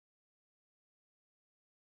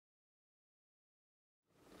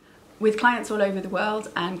with clients all over the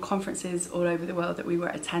world and conferences all over the world that we were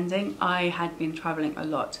attending, I had been traveling a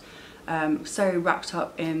lot. So wrapped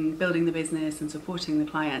up in building the business and supporting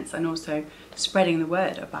the clients, and also spreading the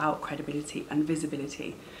word about credibility and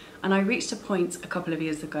visibility. And I reached a point a couple of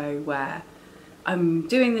years ago where I'm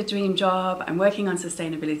doing the dream job, I'm working on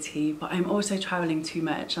sustainability, but I'm also traveling too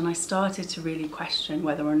much, and I started to really question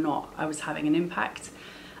whether or not I was having an impact.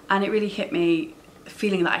 And it really hit me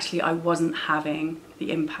feeling that actually I wasn't having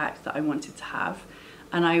the impact that I wanted to have.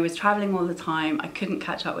 And I was traveling all the time, I couldn't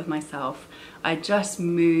catch up with myself. I just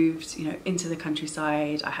moved, into the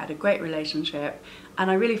countryside, I had a great relationship,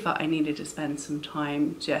 and I really felt I needed to spend some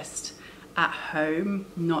time just at home,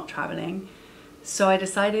 not traveling. So I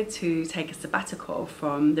decided to take a sabbatical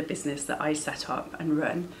from the business that I set up and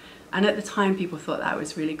run. And at the time, people thought that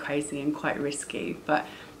was really crazy and quite risky. But,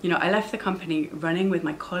 I left the company running with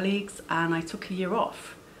my colleagues, and I took a year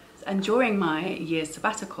off. And during my year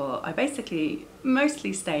sabbatical, I basically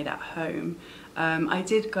mostly stayed at home. I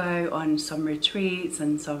did go on some retreats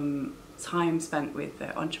and some time spent with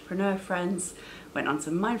entrepreneur friends, went on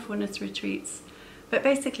some mindfulness retreats. But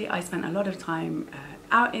basically I spent a lot of time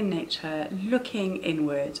out in nature, looking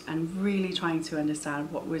inward and really trying to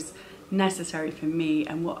understand what was necessary for me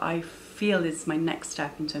and what I feel is my next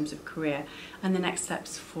step in terms of career and the next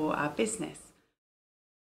steps for our business.